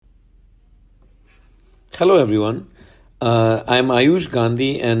Hello, everyone. I'm Ayush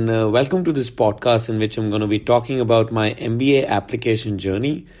Gandhi, and welcome to this podcast in which I'm going to be talking about my MBA application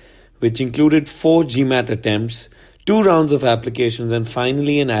journey, which included 4 GMAT attempts, 2 rounds of applications, and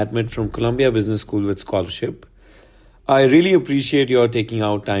finally an admit from Columbia Business School with scholarship. I really appreciate your taking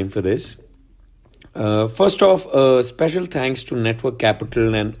out time for this. First off, a special thanks to Network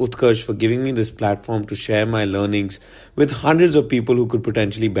Capital and Utkarsh for giving me this platform to share my learnings with hundreds of people who could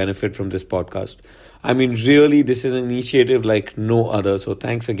potentially benefit from this podcast. I mean, really, this is an initiative like no other, so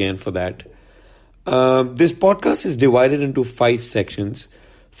thanks again for that. This podcast is divided into 5 sections.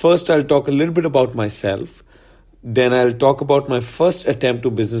 First, I'll talk a little bit about myself. Then, I'll talk about my first attempt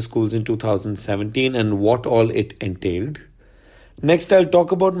to business schools in 2017 and what all it entailed. Next, I'll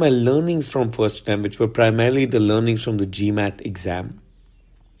talk about my learnings from first attempt, which were primarily the learnings from the GMAT exam.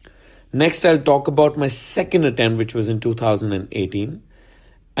 Next, I'll talk about my second attempt, which was in 2018.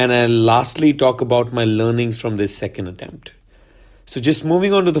 And I'll lastly talk about my learnings from this second attempt. So just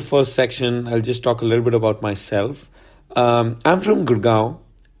moving on to the first section, I'll just talk a little bit about myself. I'm from Gurgaon.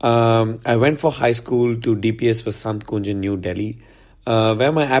 I went for high school to DPS for Sant Kunj in New Delhi,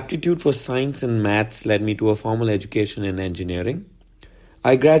 where my aptitude for science and maths led me to a formal education in engineering.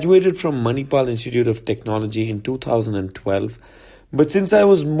 I graduated from Manipal Institute of Technology in 2012, but since I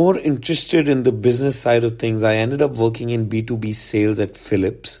was more interested in the business side of things, I ended up working in B2B sales at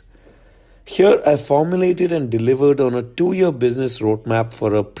Philips. Here, I formulated and delivered on a 2-year business roadmap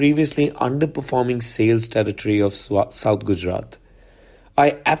for a previously underperforming sales territory of South Gujarat.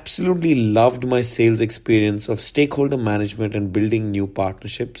 I absolutely loved my sales experience of stakeholder management and building new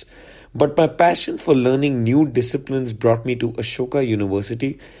partnerships, but my passion for learning new disciplines brought me to Ashoka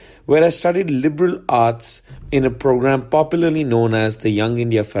University, where I studied liberal arts in a program popularly known as the Young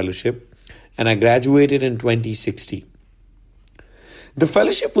India Fellowship, and I graduated in 2016. The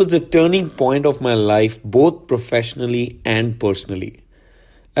fellowship was the turning point of my life, both professionally and personally.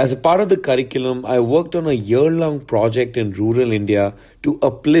 As a part of the curriculum, I worked on a year-long project in rural India to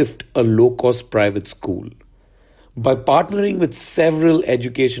uplift a low-cost private school. By partnering with several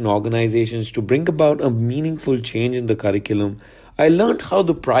education organizations to bring about a meaningful change in the curriculum, I learned how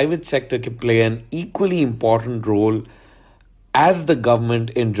the private sector can play an equally important role as the government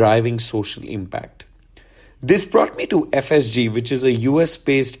in driving social impact. This brought me to FSG, which is a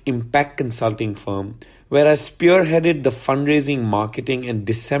US-based impact consulting firm, where I spearheaded the fundraising, marketing, and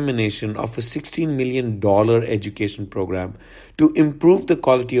dissemination of a $16 million education program to improve the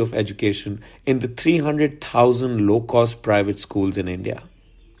quality of education in the 300,000 low-cost private schools in India.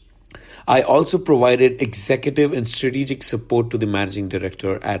 I also provided executive and strategic support to the managing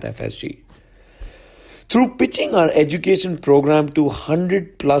director at FSG. Through pitching our education program to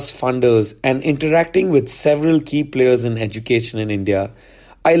 100 plus funders and interacting with several key players in education in India,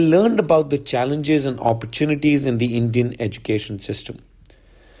 I learned about the challenges and opportunities in the Indian education system.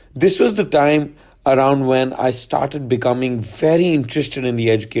 This was the time around when I started becoming very interested in the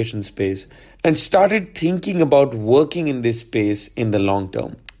education space and started thinking about working in this space in the long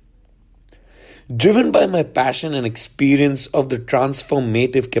term. Driven by my passion and experience of the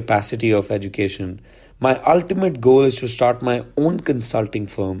transformative capacity of education, my ultimate goal is to start my own consulting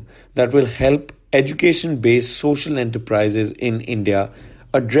firm that will help education-based social enterprises in India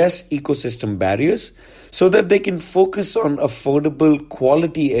address ecosystem barriers so that they can focus on affordable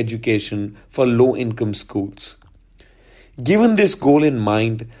quality education for low-income schools. Given this goal in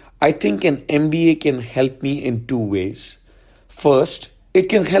mind, I think an MBA can help me in 2 ways. First, it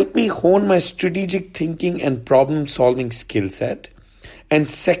can help me hone my strategic thinking and problem-solving skill set. And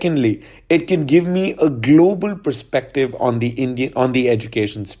secondly, it can give me a global perspective on the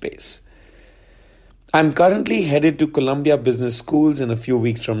education space. I'm currently headed to Columbia Business Schools in a few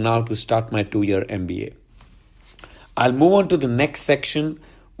weeks from now to start my 2-year MBA. I'll move on to the next section,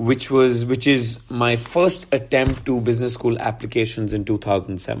 which is my first attempt to business school applications in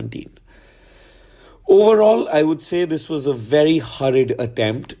 2017. Overall, I would say this was a very hurried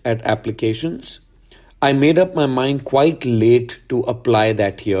attempt at applications. I made up my mind quite late to apply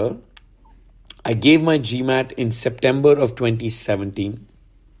that year. I gave my GMAT in September of 2017.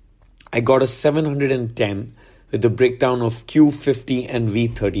 I got a 710 with a breakdown of Q50 and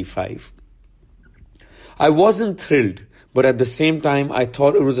V35. I wasn't thrilled, but at the same time, I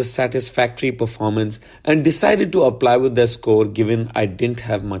thought it was a satisfactory performance and decided to apply with the score given I didn't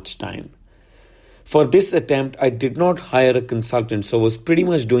have much time. For this attempt, I did not hire a consultant, so was pretty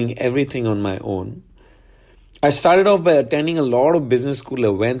much doing everything on my own. I started off by attending a lot of business school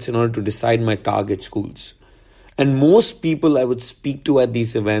events in order to decide my target schools. And most people I would speak to at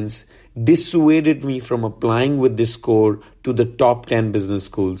these events dissuaded me from applying with this score to the top 10 business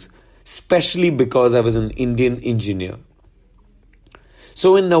schools, especially because I was an Indian engineer.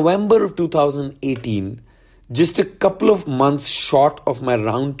 So in November of 2018, just a couple of months short of my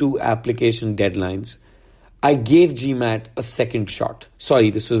round 2 application deadlines, I gave GMAT a second shot. Sorry,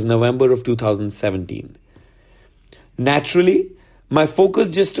 this was November of 2017. Naturally, my focus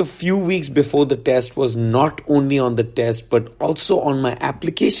just a few weeks before the test was not only on the test but also on my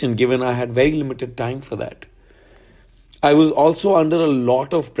application, given I had very limited time for that. I was also under a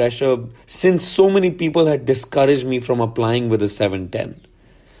lot of pressure since so many people had discouraged me from applying with a 710.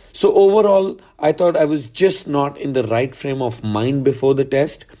 So overall, I thought I was just not in the right frame of mind before the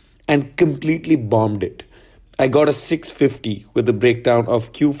test and completely bombed it. I got a 650 with a breakdown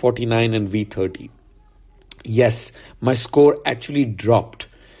of Q49 and V30. Yes, my score actually dropped.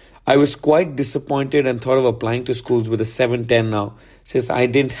 I was quite disappointed and thought of applying to schools with a 710 now, since I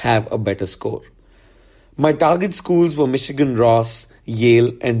didn't have a better score. My target schools were Michigan Ross,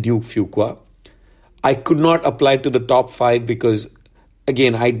 Yale, and Duke Fuqua. I could not apply to the top 5 because,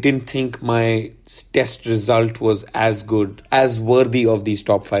 again, I didn't think my test result was as good, as worthy of these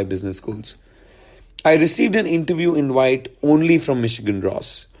top 5 business schools. I received an interview invite only from Michigan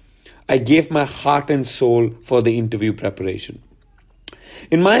Ross. I gave my heart and soul for the interview preparation.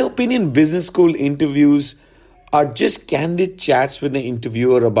 In my opinion, business school interviews are just candid chats with the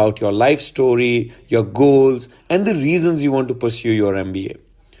interviewer about your life story, your goals, and the reasons you want to pursue your MBA.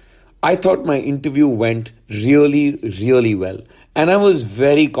 I thought my interview went really, really well, and I was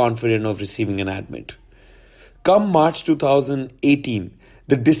very confident of receiving an admit. Come March 2018,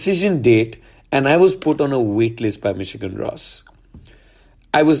 the decision date, and I was put on a waitlist by Michigan Ross.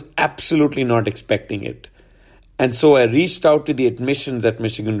 I was absolutely not expecting it. And so I reached out to the admissions at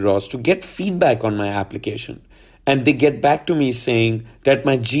Michigan Ross to get feedback on my application. And they get back to me saying that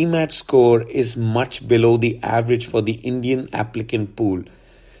my GMAT score is much below the average for the Indian applicant pool.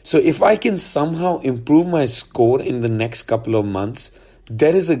 So if I can somehow improve my score in the next couple of months,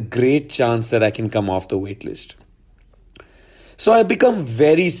 there is a great chance that I can come off the waitlist. So I become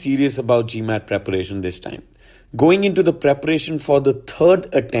very serious about GMAT preparation this time. Going into the preparation for the third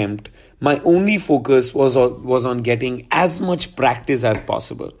attempt, my only focus was on getting as much practice as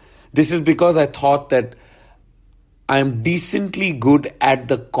possible. This is because I thought that I'm decently good at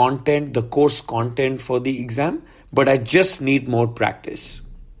the content, the course content for the exam, but I just need more practice.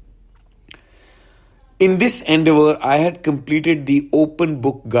 In this endeavor, I had completed the open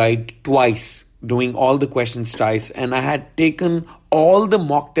book guide twice, doing all the questions twice, and I had taken all the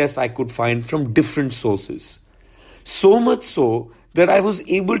mock tests I could find from different sources. So much so that I was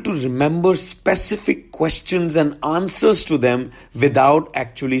able to remember specific questions and answers to them without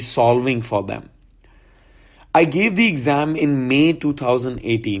actually solving for them. I gave the exam in May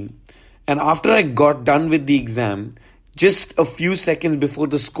 2018, and after I got done with the exam, just a few seconds before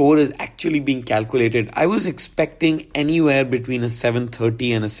the score is actually being calculated, I was expecting anywhere between a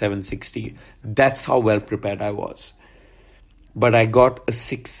 730 and a 760. That's how well prepared I was. But I got a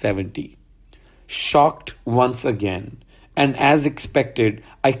 670. Shocked once again. And as expected,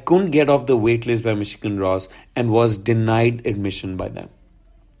 I couldn't get off the waitlist by Michigan Ross and was denied admission by them.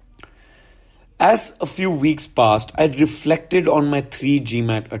 As a few weeks passed, I reflected on my 3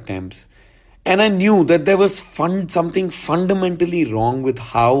 GMAT attempts, and I knew that there was something fundamentally wrong with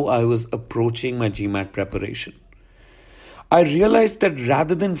how I was approaching my GMAT preparation. I realized that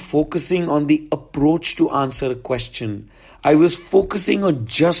rather than focusing on the approach to answer a question, I was focusing on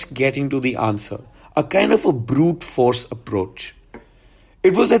just getting to the answer, a kind of a brute force approach.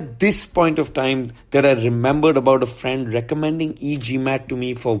 It was at this point of time that I remembered about a friend recommending eGMAT to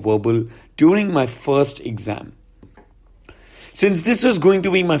me for verbal during my first exam. Since this was going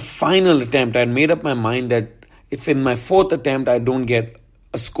to be my final attempt, I had made up my mind that if in my 4th attempt I don't get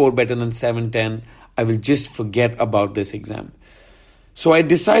a score better than 710, I will just forget about this exam. So I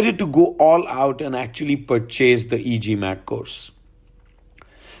decided to go all out and actually purchase the eGMAT course.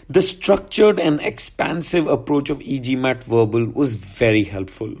 The structured and expansive approach of eGMAT Verbal was very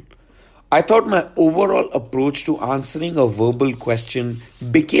helpful. I thought my overall approach to answering a verbal question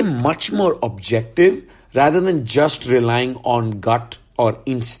became much more objective rather than just relying on gut or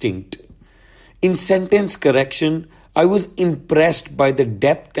instinct. In sentence correction, I was impressed by the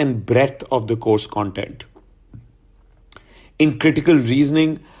depth and breadth of the course content. In critical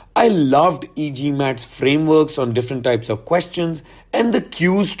reasoning, I loved eGMAT's frameworks on different types of questions and the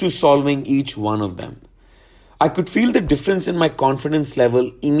cues to solving each one of them. I could feel the difference in my confidence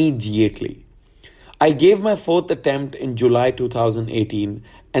level immediately. I gave my 4th attempt in July 2018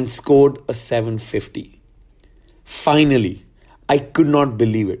 and scored a 750. Finally, I could not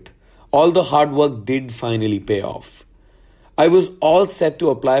believe it. All the hard work did finally pay off. I was all set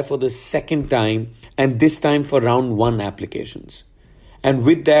to apply for the second time, and this time for round 1 applications. And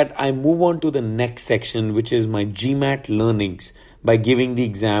with that, I move on to the next section, which is my GMAT learnings by giving the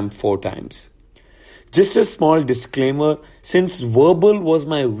exam 4 times. Just a small disclaimer, since verbal was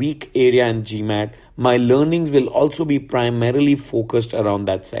my weak area in GMAT, my learnings will also be primarily focused around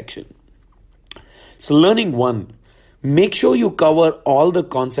that section. So learning 1, make sure you cover all the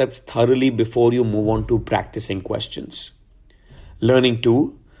concepts thoroughly before you move on to practicing questions. Learning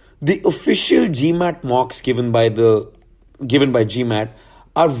 2, the official GMAT mocks given by GMAT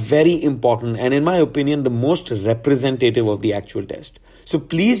are very important and in my opinion the most representative of the actual test. So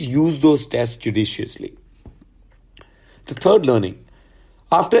please use those tests judiciously. The third learning,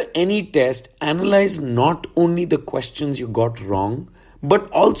 after any test, analyze not only the questions you got wrong, but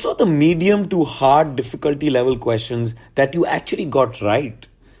also the medium to hard difficulty level questions that you actually got right.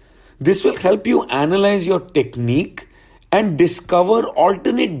 This will help you analyze your technique and discover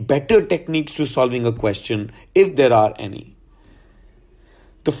alternate better techniques to solving a question if there are any.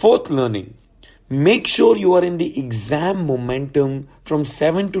 The fourth learning, make sure you are in the exam momentum from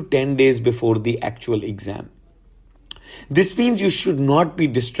 7 to 10 days before the actual exam. This means you should not be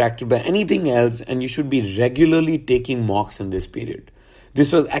distracted by anything else and you should be regularly taking mocks in this period.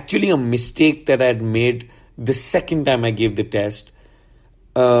 This was actually a mistake that I had made the second time I gave the test,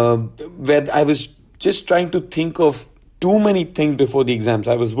 where I was just trying to think of too many things before the exams.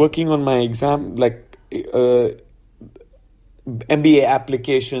 I was working on my exam, like MBA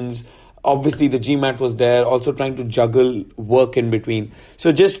applications. Obviously, the GMAT was there, also trying to juggle work in between.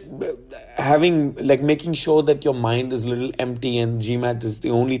 So just making sure that your mind is a little empty and GMAT is the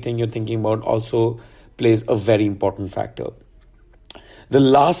only thing you're thinking about also plays a very important factor. The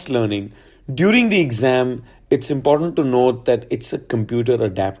last learning, during the exam, it's important to note that it's a computer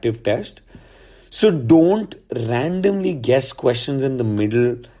adaptive test. So don't randomly guess questions in the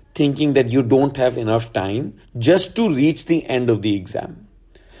middle thinking that you don't have enough time just to reach the end of the exam.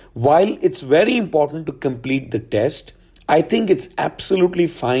 While it's very important to complete the test, I think it's absolutely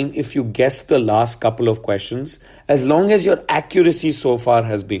fine if you guess the last couple of questions as long as your accuracy so far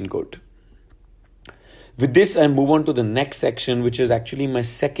has been good. With this, I move on to the next section, which is actually my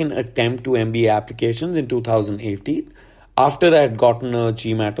second attempt to MBA applications in 2018 after I had gotten a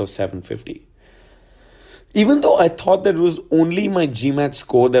GMAT of 750. Even though I thought that it was only my GMAT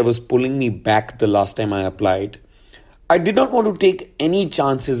score that was pulling me back the last time I applied, I did not want to take any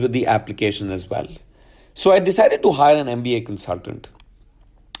chances with the application as well. So I decided to hire an MBA consultant.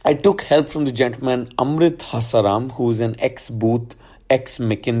 I took help from the gentleman Amrit Hasaram, who is an ex-Booth,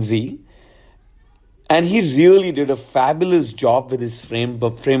 ex-McKinsey. And he really did a fabulous job with his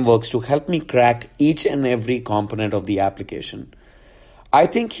frameworks to help me crack each and every component of the application. I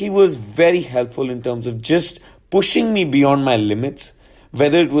think he was very helpful in terms of just pushing me beyond my limits,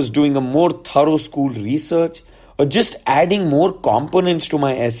 whether it was doing a more thorough school research or just adding more components to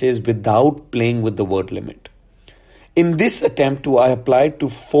my essays without playing with the word limit. In this attempt, I applied to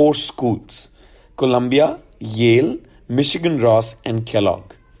 4 schools: Columbia, Yale, Michigan Ross, and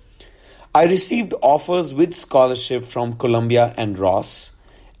Kellogg. I received offers with scholarship from Columbia and Ross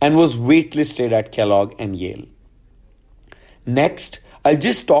and was waitlisted at Kellogg and Yale. Next, I'll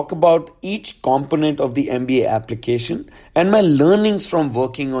just talk about each component of the MBA application and my learnings from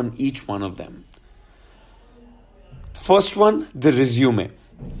working on each one of them. First one, the resume.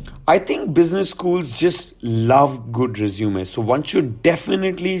 I think business schools just love good resumes. So one should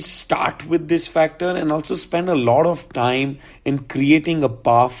definitely start with this factor and also spend a lot of time in creating a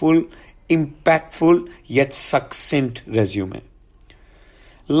powerful, impactful, yet succinct resume.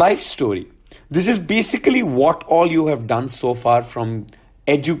 Life story. This is basically what all you have done so far from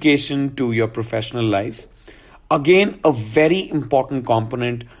education to your professional life. Again, a very important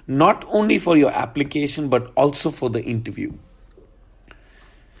component, not only for your application, but also for the interview.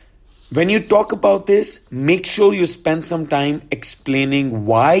 When you talk about this, make sure you spend some time explaining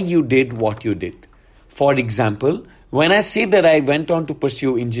why you did what you did. For example, when I say that I went on to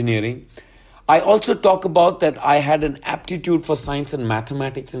pursue engineering, I also talk about that I had an aptitude for science and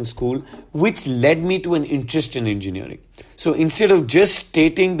mathematics in school, which led me to an interest in engineering. So instead of just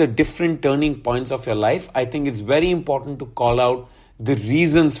stating the different turning points of your life, I think it's very important to call out the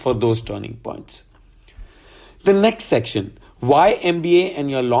reasons for those turning points. The next section, why MBA and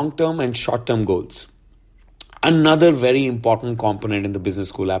your long-term and short-term goals. Another very important component in the business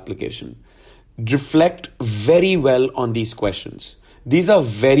school application. Reflect very well on these questions. These are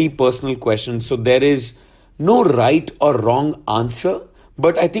very personal questions, so there is no right or wrong answer.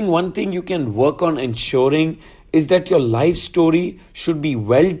 But I think one thing you can work on ensuring is that your life story should be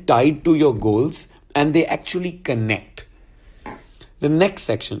well tied to your goals and they actually connect. The next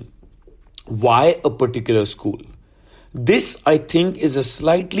section, why a particular school? This, I think, is a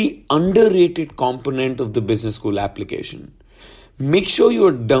slightly underrated component of the business school application. Make sure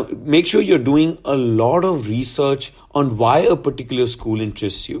you're doing a lot of research on why a particular school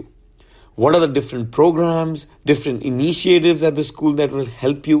interests you. What are the different programs, different initiatives at the school that will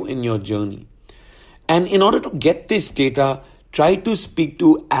help you in your journey? And in order to get this data, try to speak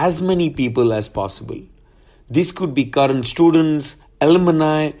to as many people as possible. This could be current students,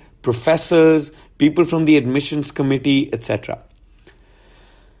 alumni, professors, people from the admissions committee, etc.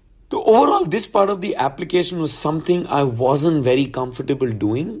 So overall, this part of the application was something I wasn't very comfortable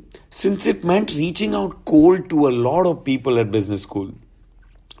doing since it meant reaching out cold to a lot of people at business school.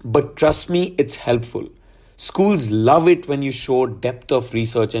 But trust me, it's helpful. Schools love it when you show depth of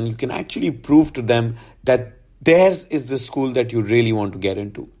research and you can actually prove to them that theirs is the school that you really want to get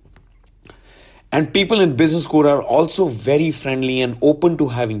into. And people in business school are also very friendly and open to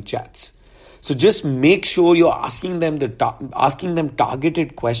having chats. So just make sure you're asking them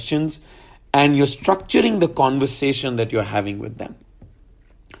targeted questions and you're structuring the conversation that you're having with them.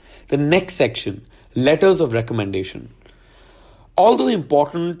 The next section, letters of recommendation. Although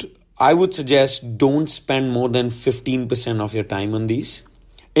important, I would suggest don't spend more than 15% of your time on these.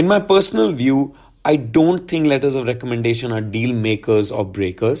 In my personal view, I don't think letters of recommendation are deal makers or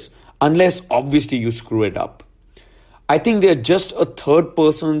breakers, unless obviously you screw it up. I think they're just a third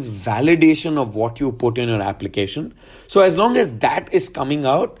person's validation of what you put in your application. So as long as that is coming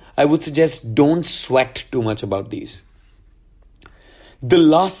out, I would suggest don't sweat too much about these. The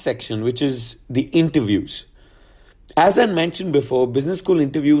last section, which is the interviews. As I mentioned before, business school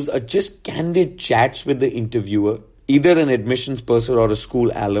interviews are just candid chats with the interviewer, either an admissions person or a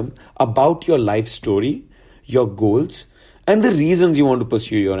school alum, about your life story, your goals, and the reasons you want to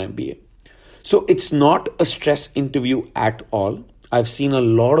pursue your MBA. So it's not a stress interview at all. I've seen a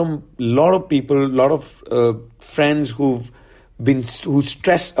lot of people, friends who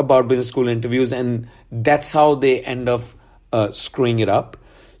stress about business school interviews, and that's how they end up screwing it up.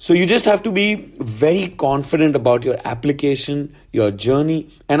 So you just have to be very confident about your application, your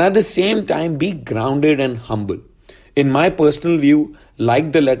journey, and at the same time be grounded and humble. In my personal view,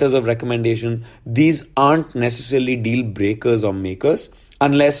 like the letters of recommendation, these aren't necessarily deal breakers or makers,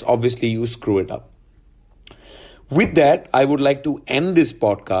 unless obviously you screw it up. With that, I would like to end this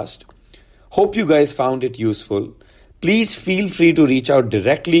podcast. Hope you guys found it useful. Please feel free to reach out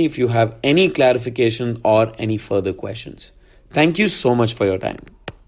directly if you have any clarification or any further questions. Thank you so much for your time.